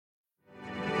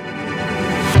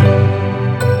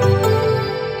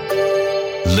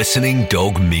Listening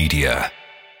Dog Media.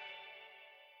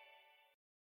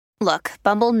 Look,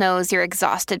 Bumble knows you're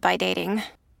exhausted by dating.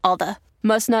 All the,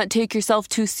 must not take yourself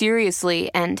too seriously,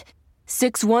 and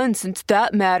 6'1" since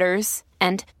that matters,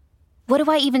 and what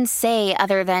do I even say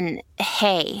other than,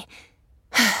 hey?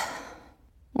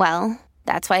 Well,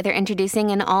 that's why they're introducing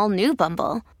an all-new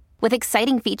Bumble, with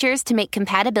exciting features to make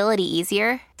compatibility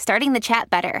easier, starting the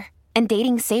chat better, and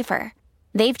dating safer.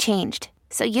 They've changed,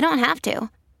 so you don't have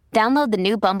to. Download the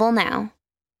new Bumble now.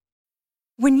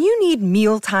 When you need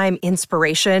mealtime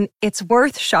inspiration, it's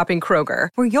worth shopping Kroger,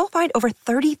 where you'll find over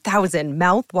 30,000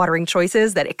 mouth-watering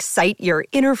choices that excite your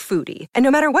inner foodie. And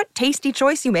no matter what tasty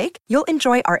choice you make, you'll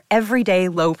enjoy our everyday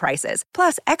low prices,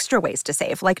 plus extra ways to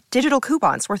save, like digital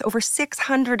coupons worth over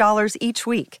 $600 each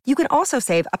week. You can also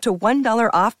save up to $1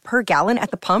 off per gallon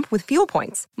at the pump with fuel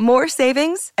points. More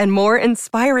savings and more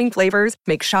inspiring flavors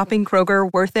make shopping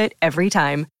Kroger worth it every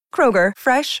time. Kroger,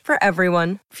 fresh for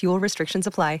everyone. Fuel restrictions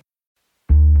apply.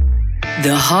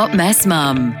 The Hot Mess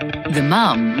Mum. The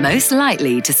mum most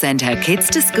likely to send her kids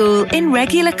to school in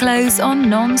regular clothes on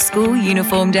non-school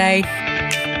uniform day.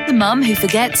 The mum who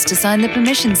forgets to sign the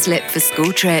permission slip for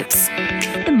school trips.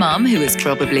 The mum who has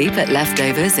probably put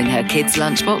leftovers in her kids'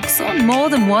 lunchbox on more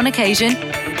than one occasion.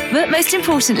 But most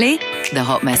importantly, the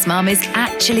Hot Mess Mum is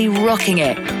actually rocking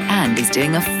it and is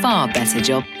doing a far better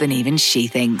job than even she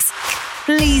thinks.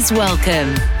 Please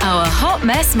welcome our Hot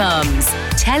Mess Mums,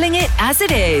 telling it as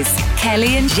it is,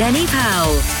 Kelly and Jenny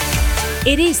Powell.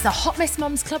 It is the Hot Mess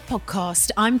Mums Club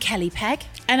podcast. I'm Kelly Pegg.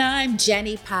 And I'm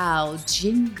Jenny Powell.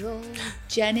 Jingle,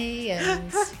 Jenny,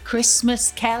 and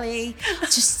Christmas, Kelly.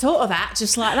 Just thought of that,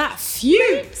 just like that.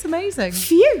 Phew. It's amazing.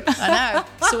 Phew. I know.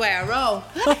 It's the way I roll.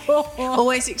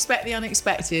 Always expect the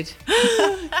unexpected.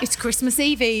 It's Christmas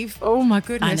Eve. Oh, my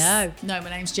goodness. I know. No,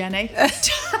 my name's Jenny.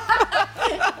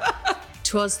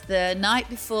 'Twas the night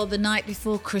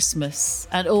before Christmas,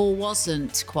 and all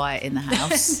wasn't quiet in the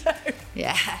house. No.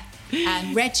 Yeah.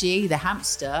 And Reggie, the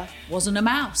hamster, wasn't a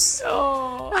mouse.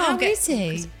 Oh, how is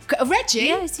he? Reggie?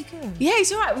 Yeah, is he good? Yeah,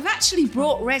 he's all right. We've actually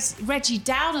brought Reggie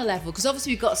down a level, because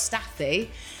obviously we've got a Staffy,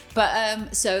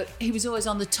 but so he was always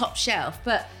on the top shelf.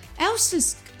 But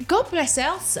Elsa's, God bless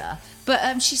Elsa,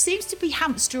 but she seems to be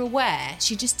hamster aware.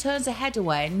 She just turns her head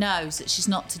away and knows that she's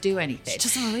not to do anything. She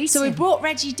doesn't want to eat So we him. brought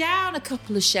Reggie down a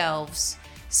couple of shelves.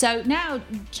 So now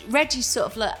Reggie's sort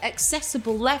of like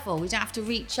accessible level. We don't have to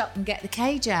reach up and get the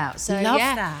cage out. So Love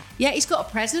yeah. that. Yeah, he's got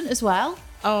a present as well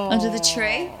under the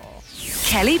tree.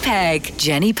 Kelly Pegg,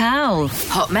 Jenny Powell,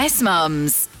 Hot Mess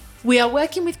Mums. We are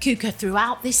working with Kuka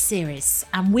throughout this series,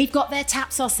 and we've got their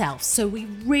taps ourselves, so we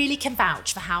really can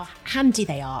vouch for how handy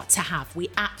they are to have.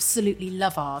 We absolutely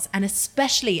love ours, and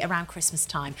especially around Christmas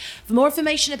time. For more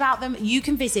information about them, you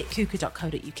can visit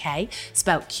kuka.co.uk,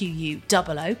 spelled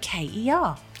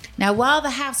Quooker. Now, while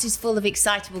the house is full of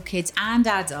excitable kids and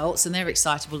adults, and they're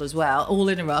excitable as well, all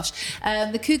in a rush,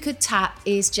 the Kuka tap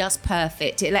is just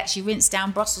perfect. It lets you rinse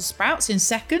down Brussels sprouts in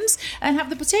seconds and have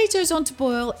the potatoes on to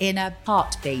boil in a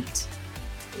heartbeat.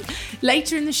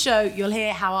 Later in the show, you'll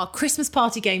hear how our Christmas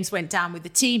party games went down with the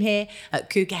team here at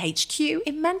Kuka HQ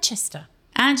in Manchester.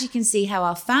 And you can see how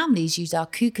our families use our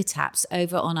Kuka taps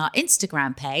over on our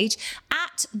Instagram page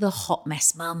at the Hot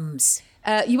Mess Mums.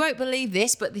 You won't believe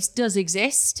this, but this does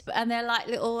exist. And they're like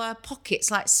little pockets,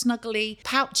 like snuggly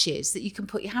pouches that you can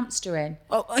put your hamster in.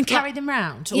 Oh, and carry them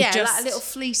round? Or Yeah, just... like a little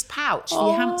fleece pouch for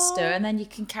your hamster. And then you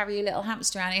can carry your little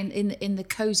hamster around in the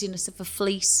coziness of a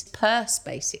fleece purse,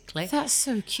 basically. That's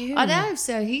so cute. I know,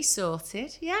 so he's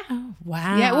sorted, yeah. Oh,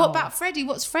 wow. Yeah, what about Freddie?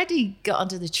 What's Freddie got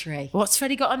under the tree? What's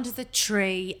Freddie got under the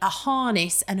tree? A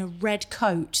harness and a red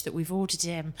coat that we've ordered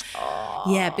him. Oh.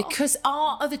 Yeah, because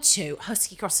our other two,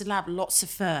 Husky Cross and Lab, lots of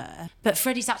fur. But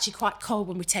Freddie's actually quite cold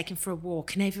when we take him for a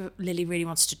walk. And Ava Lily really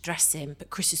wants to dress him. But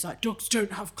Chris is like, dogs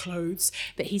don't have clothes.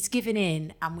 But he's given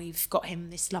in, and we've got him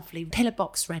this lovely pillar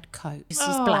box red coat. This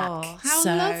is black. How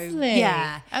lovely.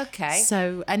 Yeah. Okay.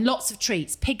 So, and lots of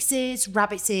treats. Pig's ears,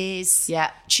 rabbit's ears.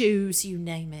 Yeah. Chews, you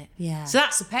name it. Yeah. So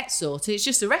that's the pet sorted. It's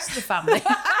just the rest of the family.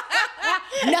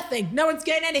 Nothing. No one's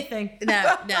getting anything.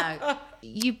 No.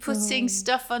 You putting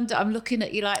stuff under, I'm looking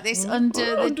at you like this,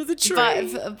 under the tree.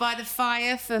 By the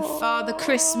fire for Father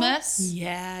Christmas.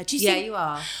 Yeah. Do you Yeah, think... you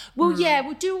are. Well, yeah,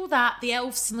 we'll do all that. The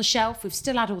elves on the shelf, we've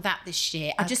still had all that this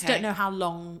year. I just Okay. don't know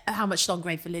how much longer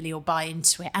Ava Lily will buy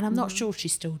into it. And I'm not sure she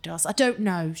still does. I don't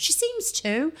know. She seems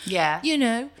to. Yeah. You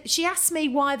know, she asked me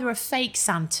why there are fake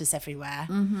Santas everywhere.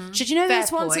 Mm-hmm. Should you know Fair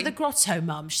those ones at point. the grotto,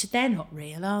 Mum? She said, they're not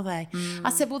real, are they? I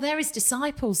said, well, they're his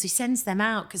disciples. He sends them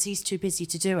out because he's too busy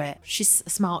to do it. She He's a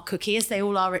smart cookie, as they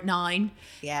all are at 9.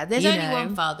 Yeah, there's You only know.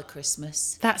 one Father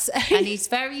Christmas. That's And he's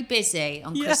very busy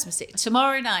on Christmas.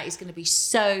 Tomorrow night he's going to be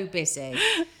so busy.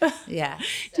 Yeah.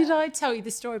 Did I tell you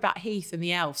the story about Heath and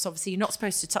the elves? Obviously, you're not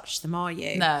supposed to touch them, are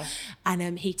you? No.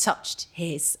 And he touched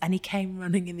his, and he came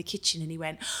running in the kitchen, and he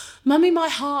went, "Mummy, my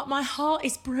heart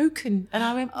is broken." And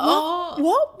I went,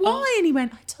 "What? Why?" And he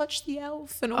went, "I touched the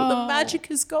elf, and all the magic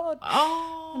has gone."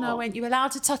 And I went, "You're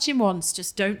allowed to touch him once,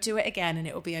 just don't do it again, and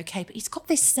it'll be okay." But he's got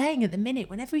this saying at the minute,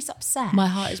 whenever he's upset, My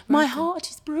heart is broken. My heart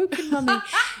is broken, Mummy.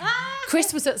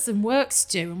 Chris was at some work to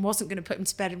do and wasn't going to put him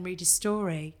to bed and read his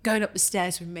story. Going up the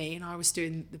stairs with me, and I was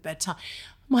doing the bedtime.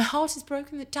 My heart is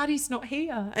broken that Daddy's not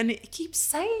here, and it keeps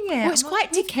saying it. Well, it's I'm quite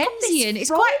like, "We've got this Dickensian. It's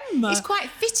from." quite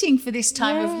fitting for this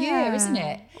time of year, isn't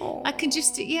it? Oh. I can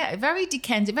just very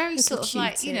Dickensian, very sort of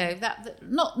like, cutie. that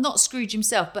not Scrooge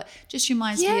himself, but just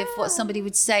reminds me of what somebody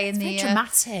would say in very the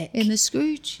dramatic. in the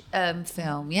Scrooge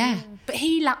film. Yeah. But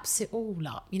he laps it all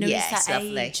up. You know, Yeah, it's that it's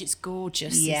lovely. age. It's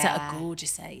gorgeous. It's Yeah. at a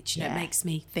gorgeous age. You know, Yeah. it makes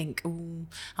me think, oh,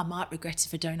 I might regret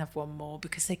if I don't have one more,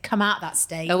 because they come out that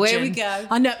stage. Oh, here we and- go.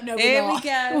 I know, no, Here we're we not.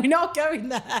 go. We're not going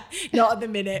there. Not at the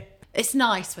minute. It's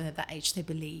nice when they're that age they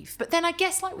believe. But then I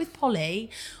guess, like with Polly,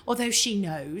 although she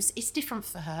knows, it's different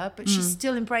for her, but she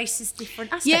still embraces different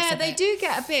aspects Yeah, of they it. do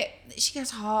get a bit. She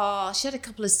goes, she had a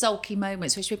couple of sulky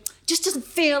moments where she just doesn't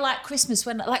feel like Christmas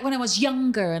when I was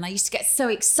younger, and I used to get so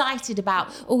excited about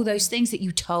all those things that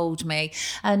you told me,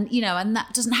 and and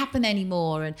that doesn't happen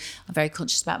anymore. And I'm very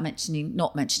conscious about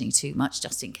not mentioning too much,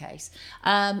 just in case.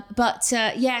 But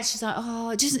she's like,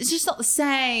 it's just not the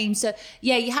same. So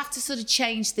yeah, you have to sort of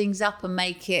change things up and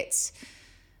make it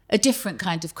a different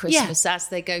kind of Christmas as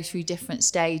they go through different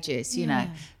stages,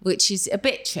 which is a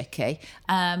bit tricky.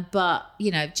 But,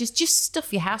 just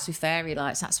stuff your house with fairy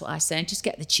lights. That's what I say. And just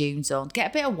get the tunes on. Get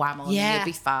a bit of wham on and you'll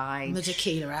be fine. The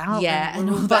tequila out. Yeah, and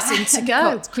all all that. buzzing to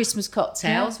go. Christmas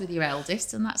cocktails with your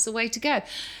eldest, and that's the way to go.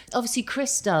 Obviously,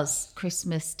 Chris does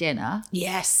Christmas dinner.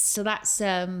 Yes. So that's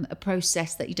a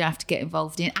process that you don't have to get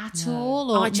involved in at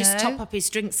all. Or I just no? top up his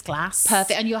drinks glass.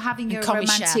 Perfect. And you're having And your call me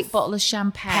romantic chef. bottle of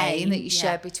champagne that you Yeah.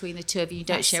 share between the two of you. You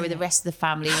don't That's share with the it. rest of the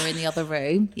family or in the other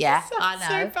room. Yeah, I know.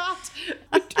 So bad.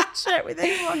 I don't share it with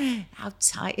anyone. How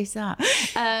tight is that?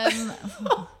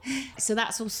 So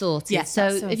that's all sorted. Yeah, so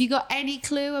that's all- have you got any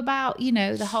clue about,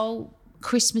 the whole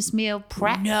Christmas meal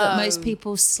prep No. that most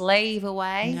people slave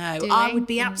away? No, doing I would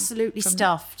be from- absolutely from-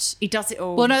 stuffed. He does it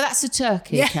all. Well, no, that's the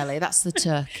turkey, Yeah. Kelly. That's the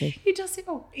turkey. He does it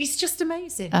all. He's just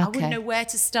amazing. I Okay. wouldn't know where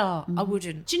to start. I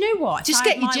wouldn't. Do you know what? If Just I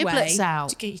get had your my giblets way, out.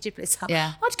 To get your giblets out.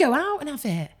 Yeah. I'd go out and have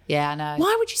it. Yeah, I know.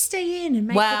 Why would you stay in and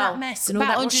make all Well, that mess and all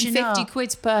about that washing 150 up?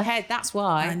 quid per head. That's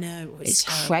why. I know. It's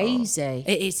terrible. crazy.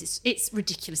 It is. It's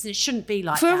ridiculous. And it shouldn't be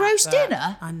like For that. a roast but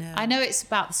dinner? I know. it's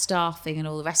about the staffing and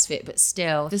all the rest of it, but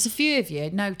still, there's a few of you,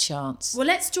 no chance. Well,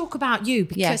 let's talk about you,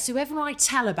 because Yeah. whoever I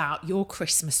tell about your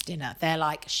Christmas dinner, they're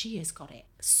like, she has got it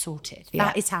sorted. Yeah.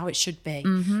 That is how it should be.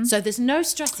 So there's no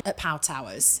stress at Pow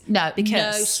Towers. No,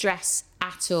 because no stress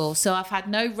at all. So I've had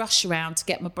no rush around to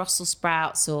get my Brussels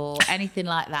sprouts or anything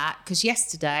like that. Because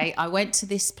yesterday I went to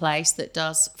this place that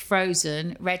does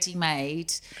frozen,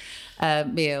 ready-made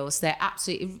meals. They're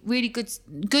absolutely really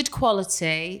good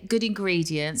quality, good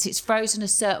ingredients. It's frozen a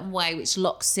certain way, which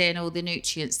locks in all the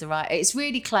nutrients the right. It's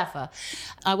really clever.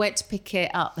 I went to pick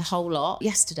it up, the whole lot,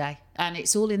 yesterday. And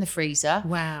it's all in the freezer.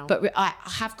 Wow. But I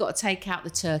have got to take out the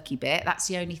turkey bit. That's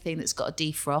the only thing that's got to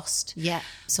defrost. Yeah.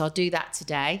 So I'll do that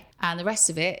today. And the rest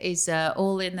of it is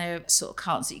all in their sort of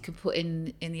cartons that you can put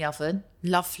in the oven.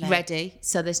 Lovely. Ready.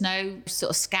 So there's no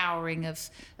sort of scouring of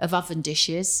oven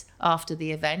dishes after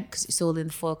the event, because it's all in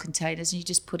the foil containers, and you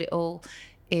just put it all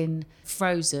in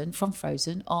frozen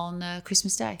on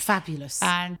Christmas Day. Fabulous.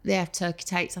 And turkey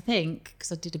takes, I think,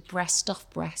 because I did a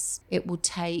stuffed breast, it will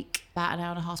take about an hour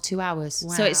and a half, 2 hours.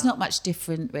 Wow. So it's not much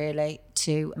different really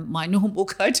to my normal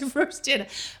kind of roast dinner.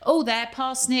 All there,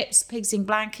 parsnips, pigs in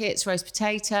blankets, roast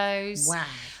potatoes. Wow.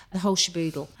 The whole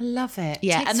shaboodle. I love it.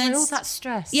 Yeah, Takes and then away all that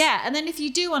stress. Yeah, and then if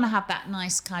you do want to have that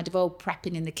nice kind of old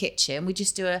prepping in the kitchen, we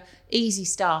just do a easy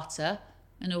starter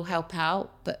and it'll help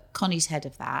out, but Connie's head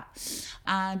of that.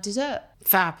 And dessert.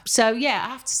 Fab. So yeah, I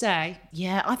have to say,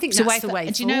 Yeah, I think it's a that's the for- way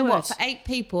and do you know what? forward. For 8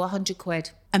 people, 100 quid.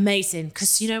 Amazing,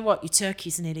 because you know what? Your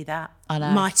turkey's nearly that. I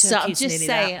know. My turkey's So I'm just nearly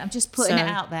saying, that. I'm just putting So- it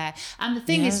out there. And the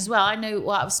thing is as well, I know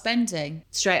what I was spending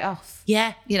straight off.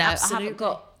 Yeah, You know, I absolutely. haven't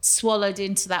got swallowed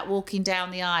into that walking down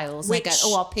the aisles. And I go, Which-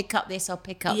 I'll pick up this, I'll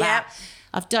pick up Yeah. that.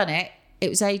 I've done it. It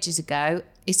was ages ago.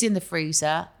 It's in the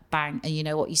freezer. Bang, and you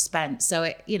know what you spent. So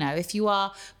if you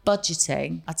are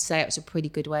budgeting, I'd say it was a pretty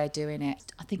good way of doing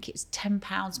it. I think it's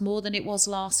 £10 more than it was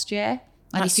last year.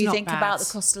 And That's if you not think bad. about the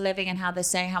cost of living and how they're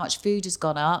saying how much food has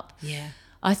gone up,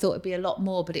 I thought it'd be a lot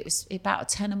more, but it was about a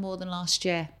tenner more than last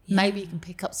year. Maybe you can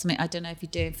pick up something, I don't know if you're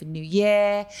doing for New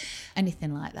Year,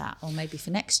 anything like that, or maybe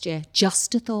for next year.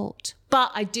 Just a thought.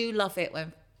 But I do love it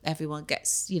when everyone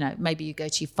gets, you know, maybe you go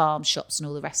to your farm shops and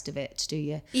all the rest of it to do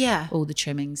your all the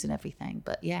trimmings and everything.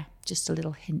 But yeah, just a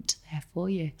little hint there for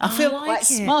you. I feel like quite it.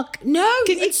 smug. No,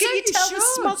 can you you tell should. the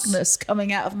smugness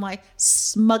coming out of my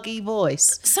smuggy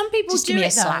voice? Some people Just give do me a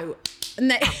it slap. though, and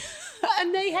they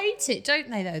and they hate it, don't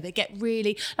they? Though they get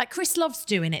really like Chris loves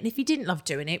doing it, and if he didn't love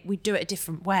doing it, we'd do it a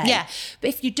different way. Yeah. But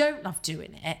if you don't love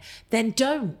doing it, then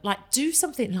don't do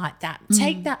something like that.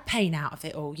 Take that pain out of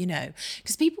it all, you know,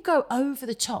 because people go over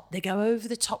the top. They go over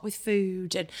the top with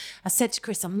food, and I said to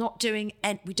Chris, I'm not doing.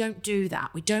 We don't do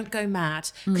that. We don't go mad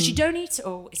because you don't eat it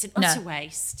all. It's an utter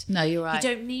waste. No, you're right. You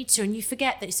don't need to, and you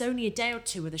forget that it's only a day or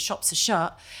two where the shops are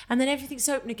shut, and then everything's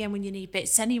open again when you need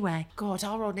bits anyway. God,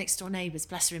 our old next door neighbours,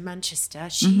 bless her in Manchester,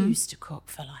 she used to cook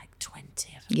for like 20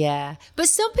 of them. Yeah. But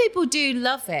some people do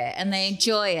love it and they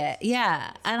enjoy it.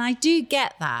 Yeah. And I do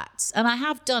get that. And I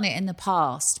have done it in the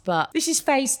past, but this is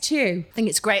phase 2. I think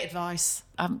it's great advice.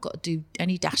 I haven't got to do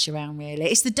any dash around really.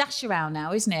 It's the dash around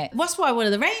now, isn't it? That's why one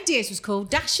of the reindeers was called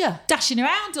Dasher. Dashing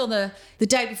around on the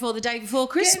day before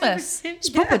Christmas. It's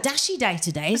proper dashy day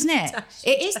today, isn't it?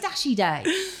 It is dashy day.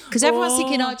 Because everyone's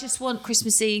thinking, I just want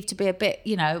Christmas Eve to be a bit,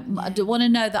 you know, I don't want to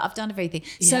know that I've done everything.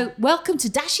 So welcome to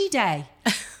Dashy Day.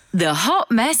 The Hot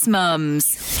Mess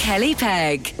Mums. Kelly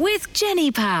Pegg with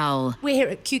Jenny Powell. We're here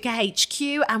at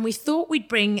QKHQ, and we thought we'd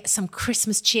bring some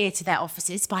Christmas cheer to their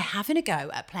offices by having a go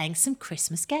at playing some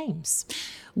Christmas games.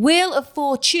 Wheel of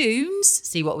 4 tunes,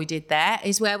 see what we did there,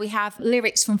 is where we have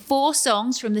lyrics from 4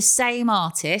 songs from the same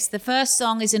artist. The first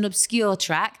song is an obscure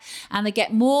track and they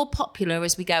get more popular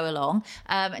as we go along.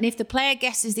 And if the player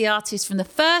guesses the artist from the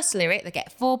first lyric, they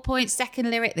get 4 points.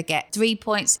 Second lyric, they get 3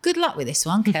 points. Good luck with this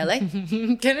one, Kelly.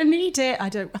 Gonna need it. I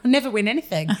never win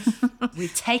anything.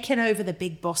 We've taken over the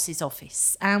big boss's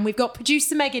office and we've got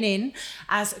producer Megan in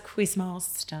as a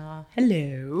quizmaster.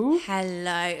 Hello.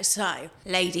 Hello. So,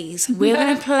 ladies, we're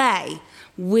going to play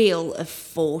Wheel of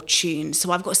 4 tunes.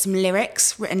 So I've got some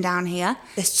lyrics written down here.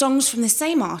 They're songs from the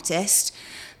same artist.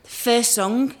 The first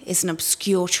song is an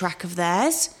obscure track of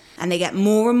theirs, and they get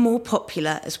more and more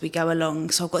popular as we go along.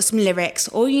 So I've got some lyrics.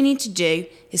 All you need to do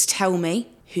is tell me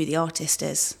who the artist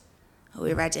is. Are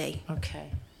we ready? Okay.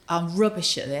 I'm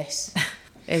rubbish at this.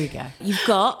 Here we go. You've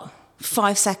got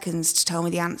 5 seconds to tell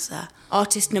me the answer.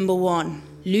 Artist number 1.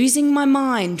 Losing my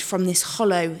mind from this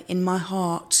hollow in my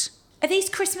heart. Are these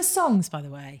Christmas songs, by the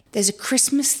way? There's a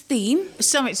Christmas theme.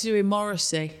 Something to do with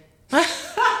Morrissey. I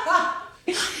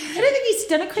don't think he's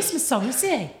done a Christmas song, has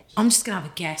he? I'm just going to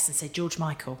have a guess and say George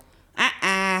Michael.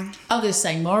 I'm going to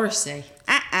say Morrissey.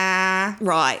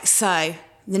 Right, so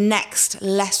the next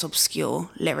less obscure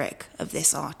lyric of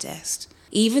this artist.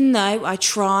 Even though I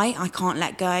try, I can't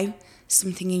let go.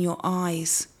 Something in your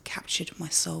eyes captured my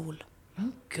soul.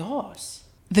 Oh, God.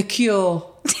 The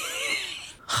Cure.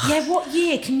 Yeah, what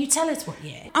year? Can you tell us what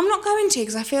year? I'm not going to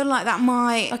because I feel like that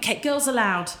might... Okay, Girls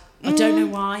Aloud. I don't know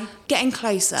why. Getting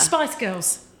closer. Spice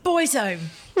Girls. Boys Home.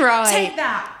 Right. Take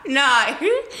that. No.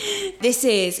 This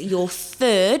is your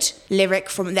third lyric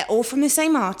from... They're all from the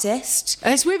same artist.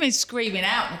 There's women screaming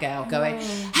out, Miguel, going,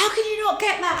 how can you not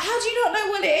get that? How do you not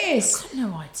know what it is? I've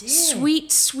no idea. Sweet,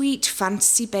 sweet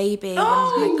fantasy baby.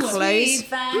 Oh, When I close. Sweet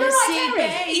fantasy Mariah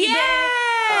Carey. baby. Yes!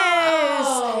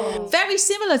 Oh. Very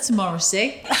similar to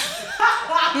Morrissey.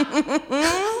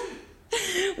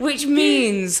 Which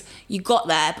means you got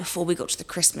there before we got to the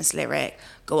Christmas lyric.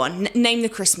 Go on, name the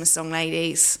Christmas song,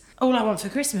 ladies. All I Want for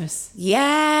Christmas.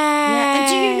 Yeah. And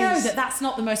do you know that that's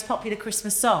not the most popular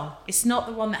Christmas song? It's not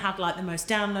the one that had like the most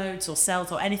downloads or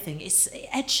sales or anything. It's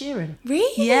Ed Sheeran.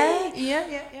 Really?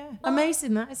 Yeah.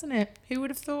 Amazing that, isn't it? Who would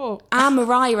have thought? And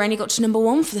Mariah only got to number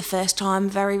 1 for the first time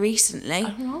very recently.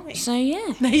 Oh, right. So,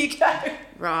 yeah. There you go.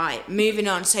 Right, moving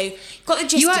on. So, got the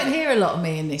gist You of won't it. hear a lot of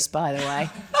me in this, by the way.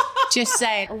 Just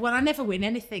saying. Well, I never win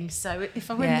anything, so if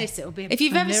I win this, it'll be If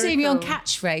you've ever seen me on miracle.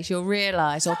 Catchphrase, you'll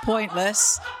realise, or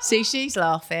Pointless. See, she's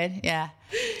laughing. Yeah.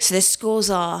 So the scores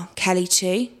are Kelly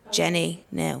 2, Jenny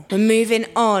 0. We're moving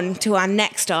on to our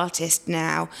next artist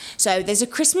now. So there's a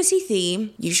Christmassy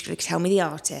theme. You just got to tell me the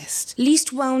artist.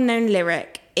 Least well-known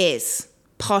lyric is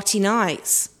Party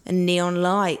Nights and Neon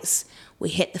Lights. We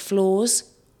hit the floors,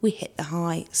 we hit the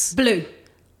heights. Blue.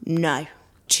 No.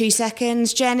 2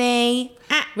 seconds, Jenny.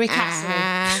 Rick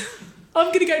Astley. I'm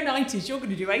going to go 90s, you're going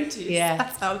to do 80s. Yeah.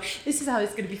 This is how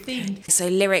it's going to be themed. So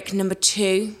lyric number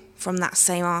 2 from that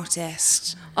same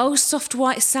artist. Oh, soft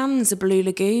white sands, a blue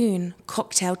lagoon.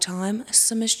 Cocktail time, a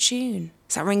summer's tune.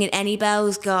 Is that ringing any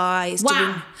bells, guys?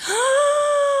 Wow.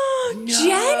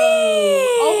 Jenny!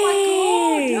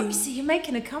 Oh my God. Look, see, you're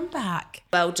making a comeback.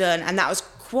 Well done. And that was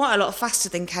quite a lot faster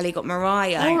than Kelly got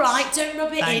Mariah. All right, don't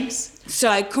rub it in.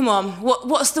 So, come on.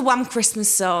 What's the Wham Christmas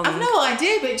song? I've no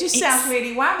idea, but it just sounds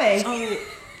really whammy.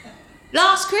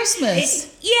 Last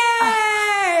Christmas.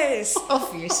 Yes!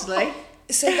 Obviously.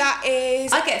 So that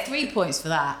is... I get 3 points for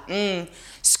that.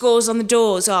 Scores on the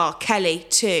doors are Kelly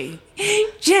 2,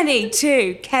 Jenny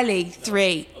 2, Kelly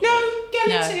 3. No,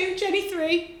 Kelly 2, Jenny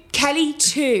 3. Kelly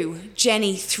 2,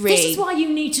 Jenny 3. This is why you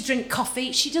need to drink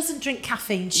coffee. She doesn't drink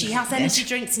caffeine. She has energy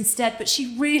drinks instead, but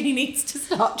she really needs to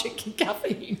start drinking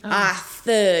caffeine. Our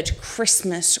third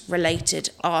Christmas-related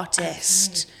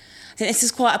artist. I think this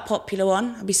is quite a popular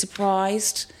one. I'd be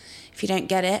surprised if you don't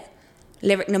get it.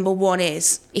 Lyric number 1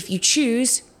 is, if you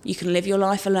choose, you can live your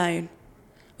life alone,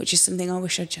 which is something I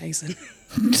wish I'd chosen.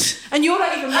 And you're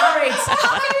not even married.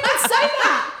 How can you not say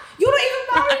that? You're not even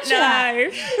married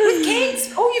yet. With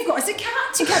kids, all you've got is a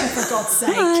cat together, for God's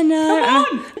sake. I know.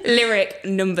 Come on. Lyric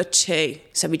number 2.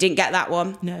 So we didn't get that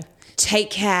one. No.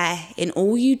 Take care in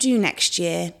all you do next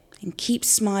year and keep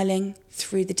smiling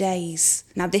through the days.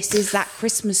 Now this is that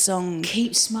Christmas song.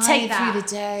 Keep smiling Take that. through the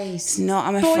days. It's not,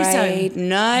 I'm Boyzone. afraid.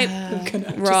 No. I'm just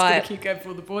going Right. to keep going for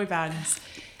all the boy bands.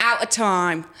 Out of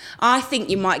time. I think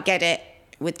you might get it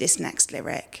with this next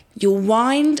lyric. You'll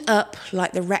wind up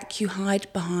like the wreck you hide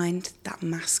behind that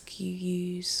mask you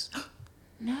use.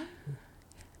 No.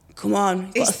 Come on.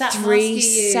 You've It's got that 3 mask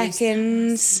you use.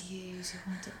 seconds.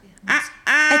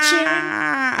 Ed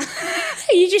Sheeran.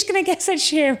 Are you just going to guess Ed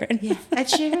Sheeran? Yeah, Ed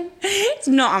Sheeran. It's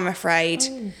not, I'm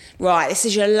afraid. Right, this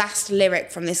is your last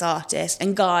lyric from this artist.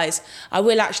 And guys, I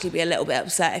will actually be a little bit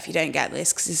upset if you don't get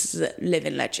this, because this is a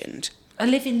living legend. A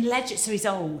living legend, so he's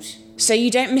old. So you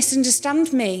don't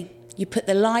misunderstand me. You put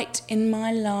the light in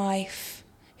my life.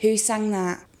 Who sang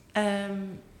that?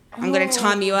 I'm going to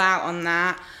time you out on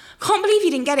that. Can't believe you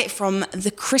didn't get it from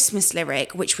the Christmas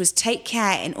lyric, which was take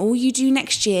care in all you do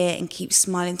next year and keep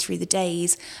smiling through the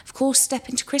days. Of course, Step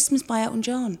Into Christmas by Elton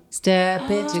John. Step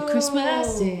into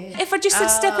Christmas. If I just said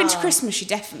Step Into Christmas, you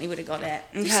definitely would have got it.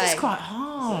 Okay. This is quite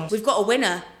hard. We've got a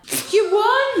winner. You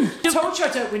won! I told you I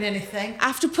don't win anything.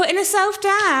 After putting herself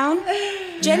down,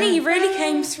 Jenny, you really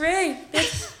came through. Big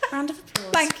round of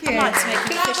applause. Thank you. I'd like to make an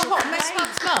Can I have a official hot mess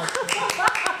mum's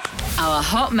mug? Our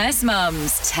Hot Mess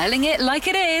Mums, telling it like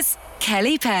it is.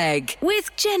 Kelly Pegg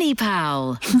with Jenny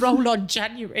Powell. Roll on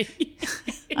January.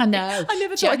 I know. I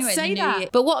never thought I'd January, say New that. Year.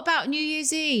 But what about New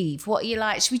Year's Eve? What are you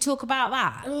like? Should we talk about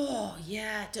that? Oh,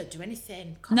 yeah, don't do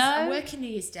anything. No? I'm working New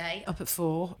Year's Day up at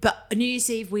 4. But New Year's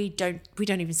Eve, we don't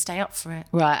even stay up for it.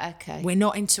 Right, okay. We're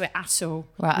not into it at all.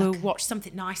 Right, We'll okay. watch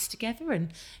something nice together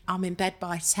and I'm in bed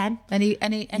by 10. Any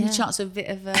chance of a bit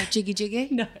of jiggy?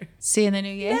 No. See you in the new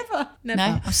year? Never.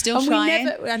 No, I'm still And we trying.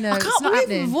 never- I know, I it's can't not believe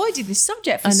happening. we've avoided this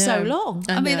subject for I know, so long.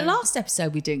 I I mean, the know. last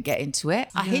episode we didn't get into it.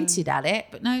 I hinted at it,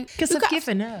 but no. Because We've I've got-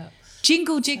 given up.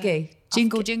 Jingle jiggy.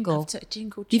 Jingle. Jingle.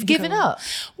 You've given up?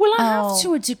 Well, I Oh. have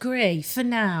to a degree for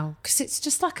now. Because it's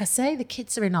just like I say, the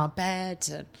kids are in our bed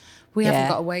and we Yeah. haven't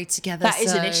got away together. That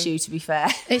is an so issue, to be fair.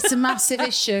 It's a massive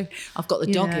issue. I've got the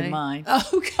you dog know. in mind.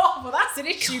 Oh, God. Well, that's an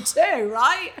issue too,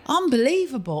 right?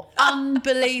 Unbelievable.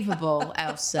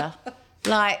 Elsa.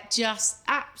 Like, just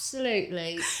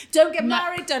absolutely. Don't get No.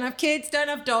 married, don't have kids, don't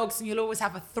have dogs, and you'll always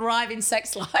have a thriving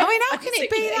sex life. I mean, how can it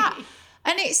be basically. that?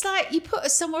 And it's like you put her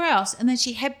somewhere else and then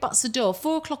she headbutts the door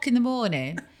 4:00 in the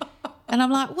morning. And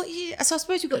I'm like, what are you? So I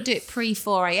suppose we've got to do it pre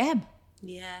 4 a.m.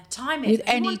 Yeah, time it. With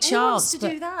any Who wants chance, to but-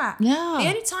 do that? No. The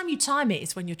only time you time it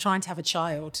is when you're trying to have a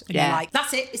child. And Yeah. you're like,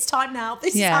 that's it, it's time now.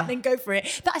 This is Yeah. happening, go for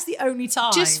it. That's the only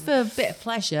time. Just for a bit of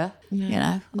pleasure, you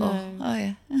know. Oh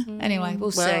yeah. Anyway,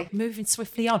 we'll well, see. moving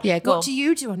swiftly on. Yeah, go what on. do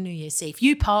you do on New Year's Eve?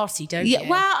 You party, don't you? Yeah,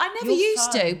 well, I never You're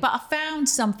used to, fun. but I found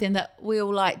something that we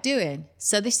all like doing.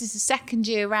 So this is the second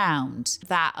year round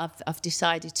that I've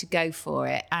decided to go for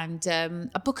it, and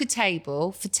I book a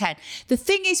table for 10. The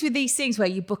thing is with these things where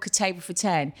you book a table for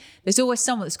 10, there's always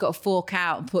someone that's got to fork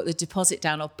out and put the deposit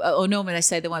down, or normally they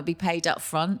say they won't be paid up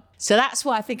front. So that's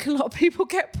why I think a lot of people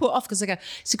get put off because they go,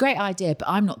 it's a great idea, but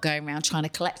I'm not going around trying to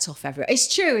collect off everyone.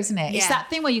 It's true, isn't it? It's Yeah. that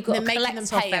thing where you've got They're to making collect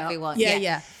them off pay up. everyone.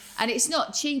 Yeah. And it's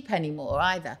not cheap anymore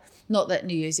either. Not that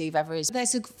New Year's Eve ever is.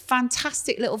 There's a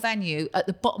fantastic little venue at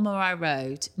the bottom of our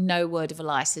road. No word of a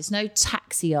lie. So there's no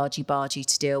taxi argy-bargy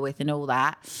to deal with and all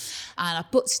that. And I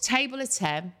booked a table of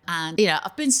 10. And, you know,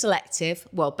 I've been selective.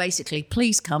 Well, basically,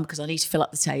 please come because I need to fill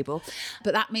up the table.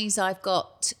 But that means I've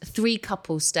got 3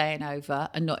 couples staying over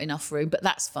and not enough room. But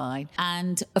that's fine.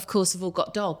 And, of course, they've all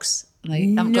got dogs. and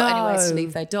they haven't got anywhere to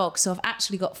leave their dog. So I've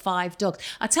actually got 5 dogs.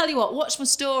 I tell you what, watch my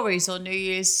stories on New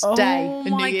Year's Day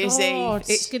and New Year's Eve.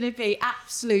 It's going to be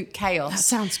absolute chaos. That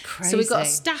sounds crazy. So we've got a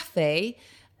Staffy,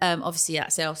 obviously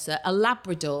that's Elsa, a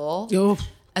Labrador,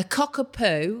 a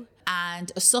Cockapoo,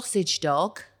 and a sausage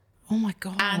dog. Oh my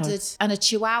God. And a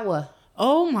Chihuahua.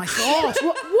 Oh my God.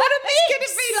 What a mix. It's going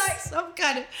to be like some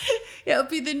kind of, it'll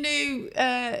be the new,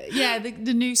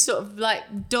 the new sort of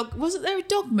like dog. Wasn't there a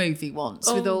dog movie once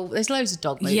there's loads of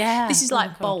dog movies. Yeah. This is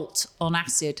like Bolt on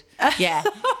acid. Yeah.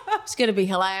 It's going to be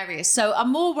hilarious. So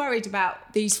I'm more worried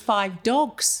about these 5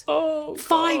 dogs. Oh,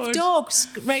 5 dogs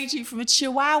ranging from a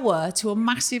Chihuahua to a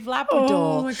massive Labrador.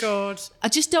 Oh my God. I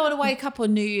just don't want to wake up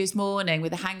on New Year's morning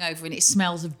with a hangover and it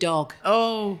smells of dog.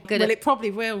 Oh, well, it probably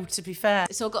will, to be fair.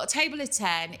 So I've got a table of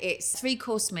 10. It's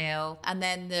 3-course meal. And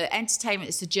then the entertainment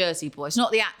is the Jersey Boys.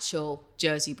 Not the actual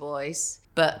Jersey Boys,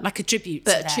 but like a tribute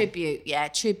to to them.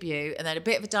 Tribute. And then a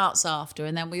bit of a dance after.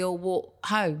 And then we all walk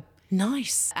home.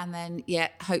 Nice. And then,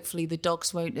 hopefully the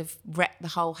dogs won't have wrecked the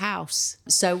whole house.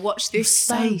 So watch this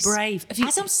You're space. so brave.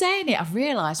 As I'm saying it, I've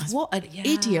realised, what an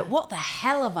idiot. What the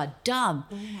hell have I done?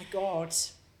 Oh my God.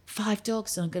 5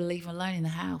 dogs and I'm going to leave them alone in the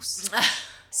house.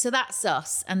 So that's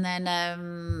us. And then,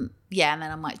 and then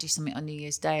I might do something on New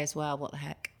Year's Day as well. What the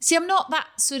heck? See, I'm not that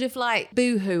sort of like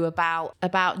boohoo about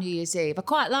New Year's Eve. I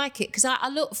quite like it because I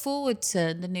look forward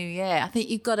to the new year. I think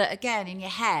you've got to, again, in your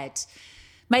head,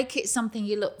 make it something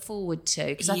you look forward to,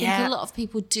 because I think a lot of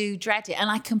people do dread it, and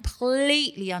I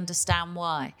completely understand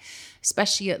why,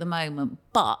 especially at the moment.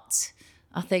 But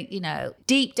I think,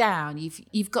 deep down,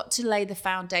 you've got to lay the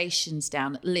foundations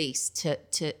down at least to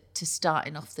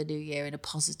starting off the new year in a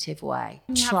positive way.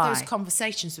 You have those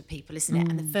conversations with people, isn't it?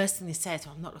 And the first thing they say is,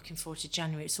 I'm not looking forward to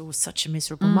January. It's always such a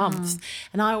miserable month.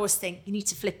 And I always think you need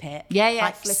to flip it.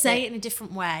 Say it in a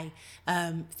different way.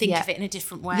 Think of it in a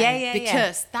different way.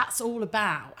 Because that's all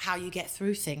about how you get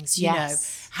through things, you know,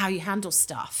 how you handle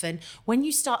stuff. And when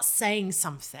you start saying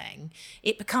something,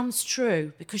 it becomes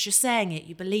true because you're saying it,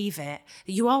 you believe it.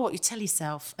 You are what you tell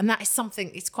yourself. And that is something,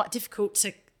 it's quite difficult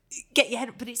to get your head,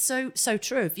 but it's so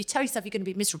true. If you tell yourself you're going to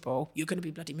be miserable, you're going to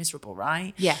be bloody miserable,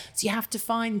 right? Yeah. So you have to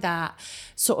find that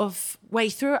sort of way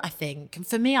through it, I think. And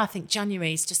for me, I think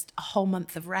January is just a whole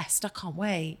month of rest. I can't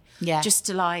wait. Yeah. Just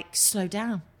to like slow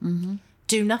down.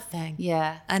 Do nothing.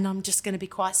 Yeah. And I'm just going to be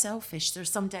quite selfish. There are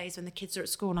some days when the kids are at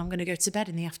school and I'm going to go to bed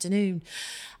in the afternoon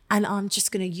and I'm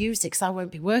just going to use it because I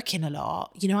won't be working a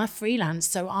lot. You know, I freelance,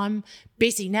 so I'm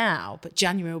busy now, but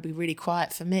January will be really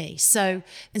quiet for me. So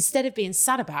instead of being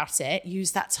sad about it,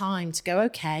 use that time to go,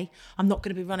 okay, I'm not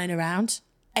going to be running around.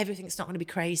 Everything's not going to be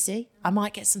crazy. I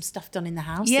might get some stuff done in the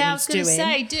house. Yeah, I was going to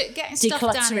say, getting stuff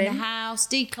done in the house,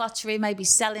 decluttering, maybe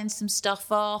selling some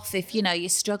stuff off if, you're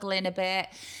struggling a bit.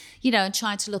 And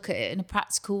trying to look at it in a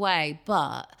practical way.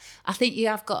 But I think you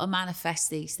have got to manifest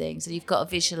these things and you've got to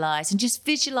visualise and just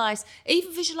visualise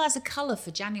a colour for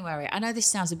January. I know this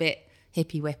sounds a bit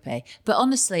hippy-whippy, but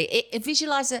honestly,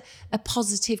 visualise a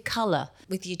positive colour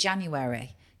with your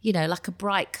January. Like a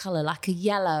bright colour, like a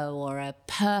yellow or a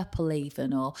purple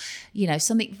even, or,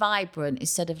 something vibrant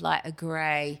instead of like a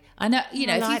grey. I know,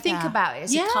 if you think about it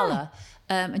as a colour,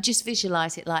 and just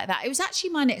visualise it like that. It was actually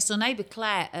my next door neighbour,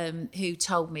 Claire, who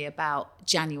told me about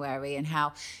January and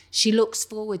how she looks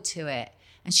forward to it.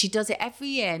 And she does it every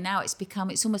year. Now it's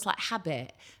almost like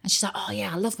habit. And she's like, oh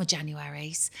yeah, I love my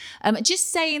Januaries.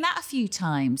 Just saying that a few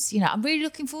times, I'm really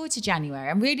looking forward to January.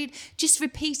 I'm really just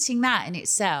repeating that in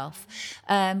itself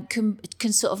can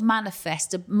sort of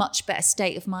manifest a much better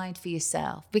state of mind for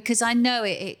yourself. Because I know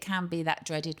it can be that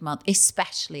dreaded month,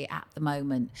 especially at the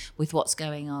moment with what's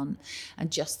going on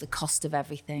and just the cost of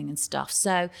everything and stuff.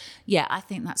 So yeah, I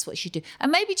think that's what you should do.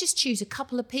 And maybe just choose a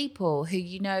couple of people who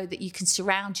that you can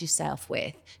surround yourself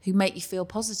with, who make you feel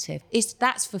positive.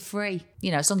 That's for free,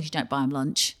 as long as you don't buy them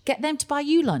lunch. Get them to buy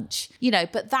you lunch,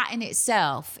 but that in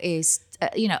itself is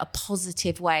a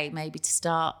positive way maybe to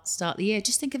start the year.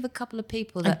 Just think of a couple of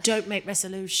people that... And don't make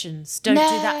resolutions. Don't do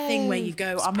that thing where you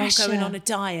go, I'm not going on a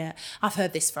diet. I've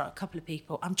heard this for a couple of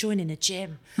people. I'm joining a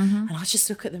gym. And I just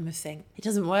look at them and think, it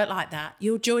doesn't work like that.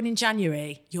 You'll join in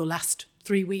January, you'll last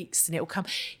 3 weeks and it'll come.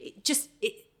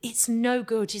 It's no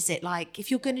good, is it? Like, if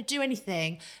you're going to do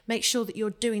anything, make sure that you're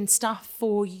doing stuff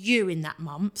for you in that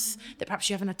month that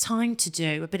perhaps you haven't had time to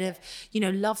do. A bit of,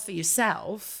 love for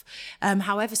yourself,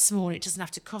 however small. It doesn't have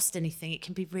to cost anything. It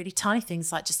can be really tiny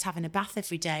things like just having a bath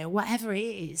every day or whatever it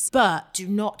is. But do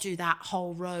not do that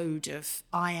whole road of,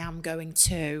 I am going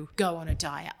to go on a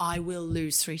diet. I will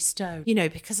lose 3 stone.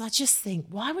 Because I just think,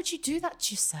 why would you do that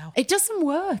to yourself? It doesn't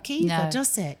work either,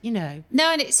 does it? No,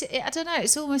 and I don't know.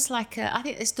 It's almost like I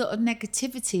think there's there's a lot of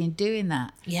negativity in doing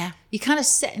that. Yeah. You're kind of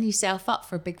setting yourself up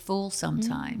for a big fall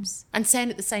sometimes. And saying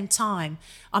at the same time,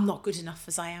 I'm not good enough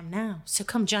as I am now. So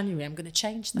come January, I'm going to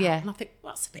change that. Yeah. And I think,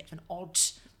 well, that's a bit of an odd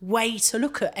way to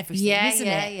look at everything, isn't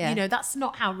it? Yeah. You know, that's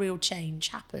not how real change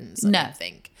happens, No. I don't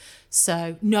think.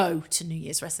 So no to New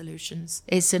Year's resolutions.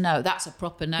 It's a no. That's a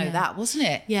proper no, that, wasn't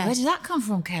it? Yeah. Where did that come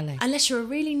from, Kelly? Unless you're a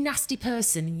really nasty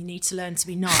person and you need to learn to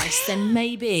be nice, then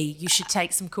maybe you should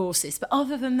take some courses. But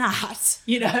other than that,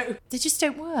 you know, they just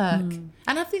don't work.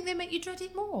 And I think they make you dread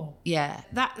it more. Yeah,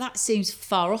 that seems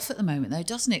far off at the moment, though,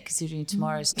 doesn't it? Considering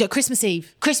tomorrow's Christmas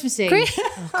Eve. Christmas Eve.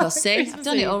 Oh, God, see, I've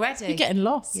done it already. You're getting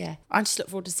lost. Yeah. I just look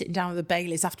forward to sitting down with the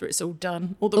Baileys after it's all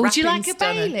done. All the Oh, do you wrapping's like a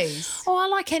done and- Baileys? Oh, I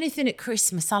like anything at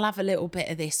Christmas. I'll have a little bit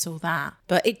of this or that.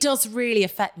 But it does really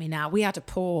affect me now. We had a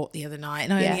port the other night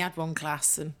and I only had one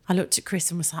glass, and I looked at Chris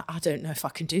and was like, I don't know if I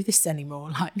can do this anymore.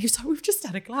 Like, he was like, we've just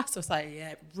had a glass. I was like,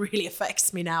 yeah, it really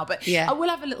affects me now. But I will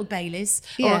have a little Baileys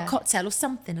or Yeah. a cocktail or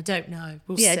something. I don't know.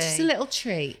 We'll Yeah, see. just a little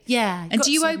treat. Yeah. And got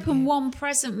do you some, open yeah. one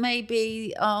present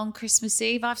maybe on Christmas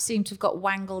Eve? I've seemed to have got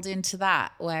wangled into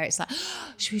that, where it's like,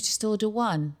 should we just order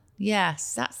one?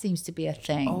 Yes, that seems to be a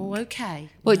thing. Oh, okay.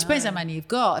 Well, it depends how many you've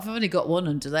got. If I've only got one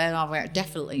under there, I'll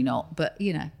definitely not. But,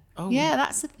 you know. Yeah,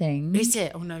 that's the thing. Is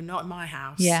it? Oh, no, not in my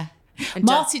house. Yeah. And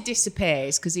Martin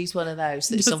disappears because he's one of those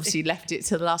that's obviously left it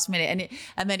to the last minute,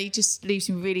 and then he just leaves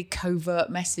me really covert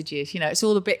messages. You know, it's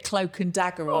all a bit cloak and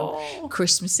dagger on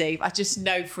Christmas Eve. I just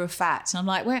know for a fact, and I'm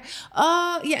like, where?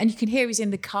 Oh, yeah, and you can hear he's in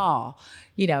the car,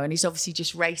 you know, and he's obviously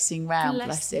just racing round,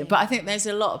 bless him. But I think there's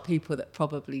a lot of people that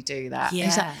probably do that. Yeah.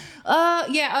 He's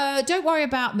like, don't worry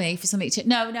about me for something to.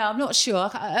 No, I'm not sure.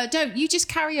 Don't you just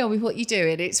carry on with what you're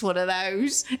doing? It's one of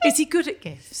those. Is he good at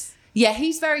gifts? Yeah,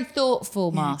 he's very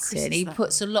thoughtful, Chris Martin. is He that.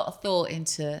 puts a lot of thought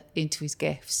into his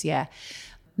gifts. Yeah,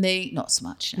 me not so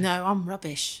much. No, I'm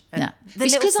rubbish. No. The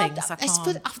It's little 'cause things I it's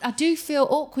can't. 'cause I do feel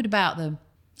awkward about them.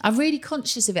 I'm really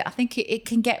conscious of it. I think it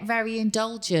can get very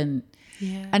indulgent.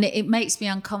 Yeah. And it makes me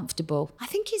uncomfortable. I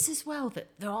think it's as well that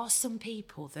there are some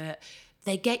people that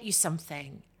they get you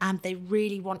something and they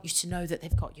really want you to know that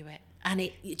they've got you it. And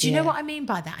do you know what I mean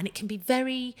by that? And it can be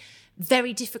very,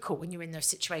 very difficult when you're in those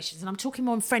situations. And I'm talking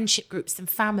more in friendship groups than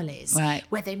families, Right.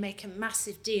 where they make a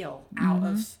massive deal out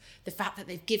of the fact that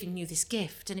they've given you this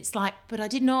gift. And it's like, but I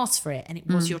didn't ask for it, and it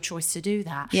was your choice to do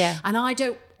that. Yeah. And I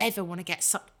don't ever want to get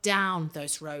sucked down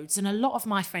those roads. And a lot of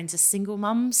my friends are single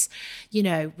mums, you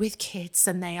know, with kids,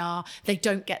 and they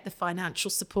don't get the financial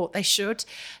support they should.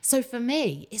 So for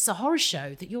me, it's a horror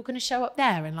show that you're going to show up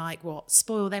there and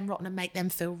spoil them rotten and make them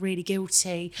feel really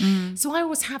guilty. So I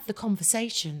always have the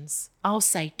conversations. I'll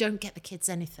say, don't get the kids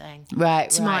anything. Right,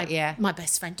 to right, my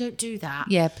best friend, don't do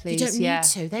that. Yeah, please, You don't need yeah.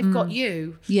 to. They've got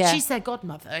you. Yeah. She's their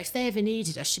godmother. If they ever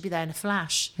needed her, she'd be there in a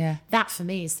flash. Yeah. That for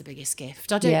me is the biggest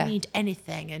gift. I don't Yeah. need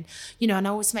anything. And, you know, and I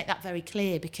always make that very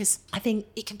clear, because I think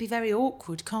it can be very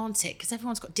awkward, can't it? Because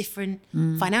everyone's got different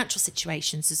financial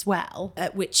situations as well,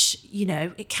 at which, you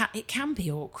know, it can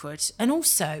be awkward. And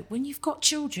also, when you've got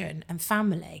children and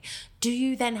family, do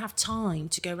you then have time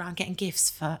to go around getting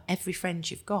gifts for every friend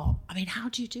you've got? I mean, how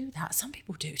do you do that? Some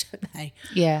people do, don't they?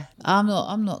 Yeah, I'm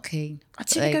not keen. I'd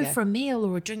There either you go for a meal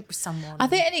or a drink with someone. I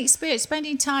think an experience,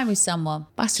 spending time with someone,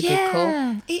 that's a good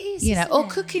call. it is. You know, isn't or it?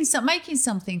 cooking making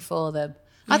something for them.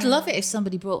 I'd love it if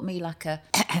somebody brought me like a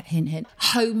hint,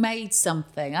 homemade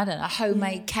something. I don't know, a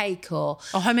homemade cake or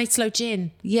homemade slow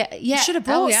gin. yeah. I should have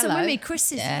brought some hello. with me,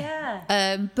 Chris's.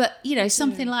 Yeah. But you know,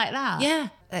 something like that. Yeah.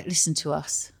 Listen to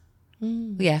us.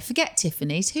 Yeah, forget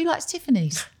Tiffany's. Who likes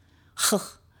Tiffany's?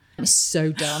 It's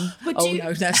so dumb. But Oh do you-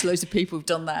 no, there's loads of people who've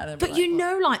done that. And But like, you what?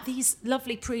 know, like these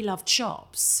lovely pre-loved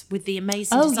shops with the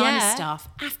amazing Oh, designer yeah. stuff.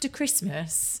 After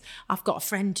Christmas, I've got a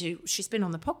friend she's been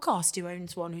on the podcast, who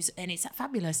owns one, and it's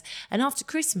fabulous. And after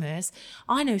Christmas,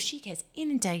 I know she gets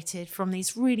inundated from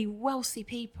these really wealthy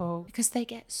people because they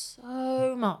get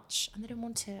so much and they don't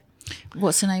want it.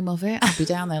 What's the name of it? I'll be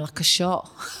down there like a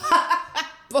shot.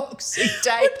 Boxing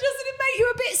Day. But doesn't it make you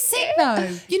a bit sick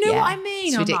though? You know Yeah, what I mean?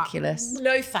 it's I'm like, ridiculous.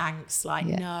 no thanks.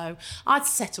 No. I'd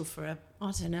settle for a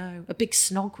big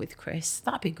snog with Chris.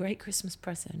 That'd be a great Christmas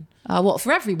present. What,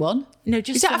 for everyone? No,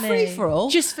 just Is that for a me. free for all?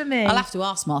 Just for me. I'll have to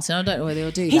ask Martin. I don't know whether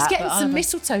he'll do He's that. getting but some I'll-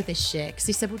 mistletoe this year, because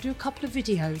he said we'll do a couple of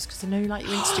videos, because I know you like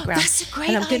your Instagram. That's a great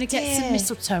And I'm going to get idea. some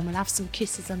mistletoe and we'll have some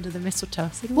kisses under the mistletoe. I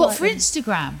said, What, "All right for then."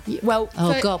 Instagram? Well,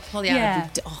 Oh, for- God, Pollyanna. Yeah.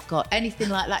 Oh, God, anything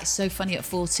like that is so funny at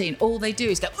 14. All they do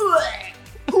is go,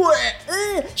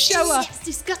 Show her. It's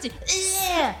disgusting.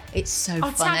 It's so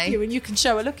I'll funny. tag you and you can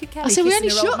show her. Look at Kelly. I said, we only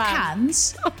kissing her old shook man.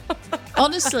 hands.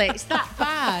 Honestly, it's that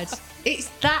bad. It's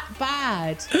that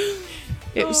bad.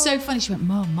 It was so funny. She went,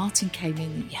 Mum, Martin came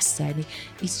in yesterday and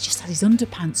he's just had his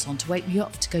underpants on to wake me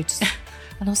up to go to...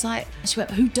 And I was like, she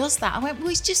went, who does that? I went, well,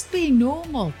 he's just being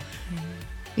normal.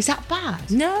 Is that bad?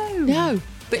 No.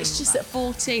 But it's just at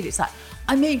 14, it's like,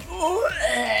 and all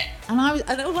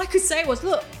I could say was,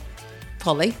 look,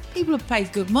 Polly, people have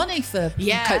paid good money for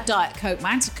Diet Coke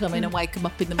Man to come in and wake them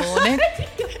up in the morning.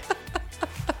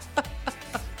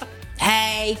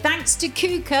 Hey, thanks to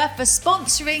Kuka for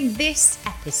sponsoring this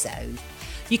episode.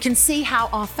 You can see how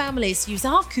our families use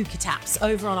our Kuka taps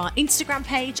over on our Instagram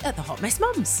page at The Hot Mess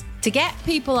Mums. To get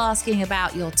people asking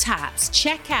about your taps,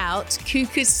 check out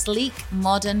Kuka's sleek,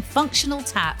 modern, functional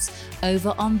taps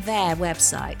over on their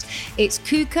website. It's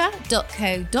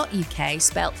kuka.co.uk,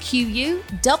 spelled Quooker.